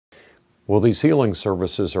Well, these healing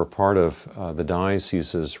services are part of the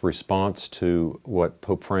diocese's response to what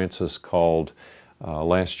Pope Francis called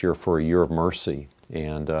last year for a year of mercy.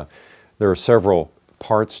 And there are several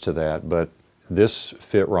parts to that, but this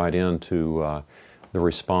fit right into the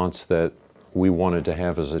response that we wanted to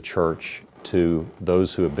have as a church to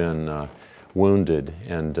those who have been wounded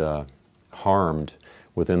and harmed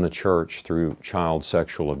within the church through child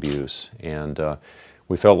sexual abuse. And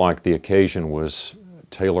we felt like the occasion was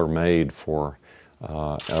tailor-made for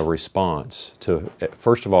a response to,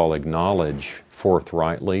 first of all, acknowledge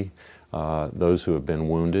forthrightly those who have been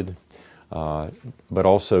wounded, but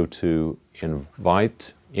also to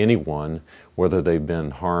invite anyone, whether they've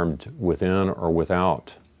been harmed within or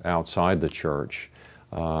without, outside the church,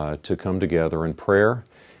 to come together in prayer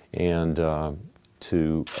and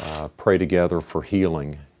to pray together for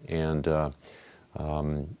healing. And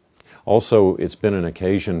also, it's been an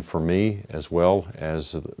occasion for me, as well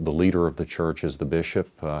as the leader of the church, as the bishop,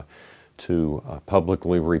 to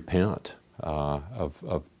publicly repent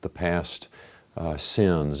of the past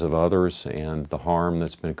sins of others and the harm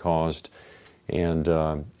that's been caused, and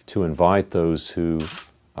to invite those who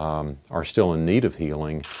are still in need of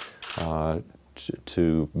healing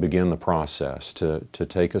to begin the process, to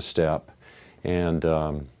take a step, and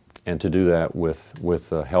to do that with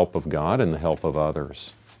the help of God and the help of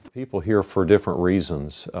others. People here for different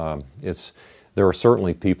reasons. There are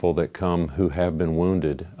certainly people that come who have been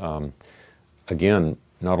wounded, again,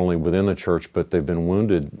 not only within the church, but they've been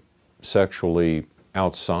wounded sexually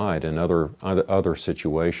outside in other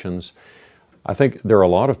situations. I think there are a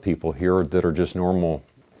lot of people here that are just normal,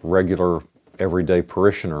 regular, everyday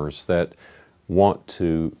parishioners that want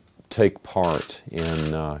to take part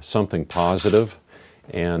in something positive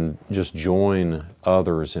and just join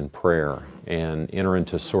others in prayer and enter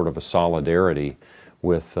into sort of a solidarity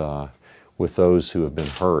with those who have been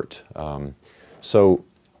hurt. So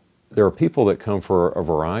there are people that come for a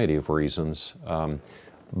variety of reasons,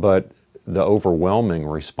 but the overwhelming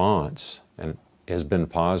response has been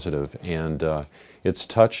positive, and it's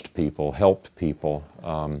touched people, helped people.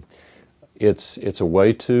 It's a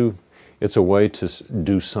way to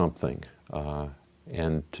do something,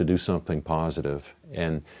 and to do something positive,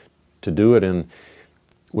 and to do it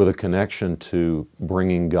with a connection to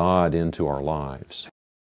bringing God into our lives.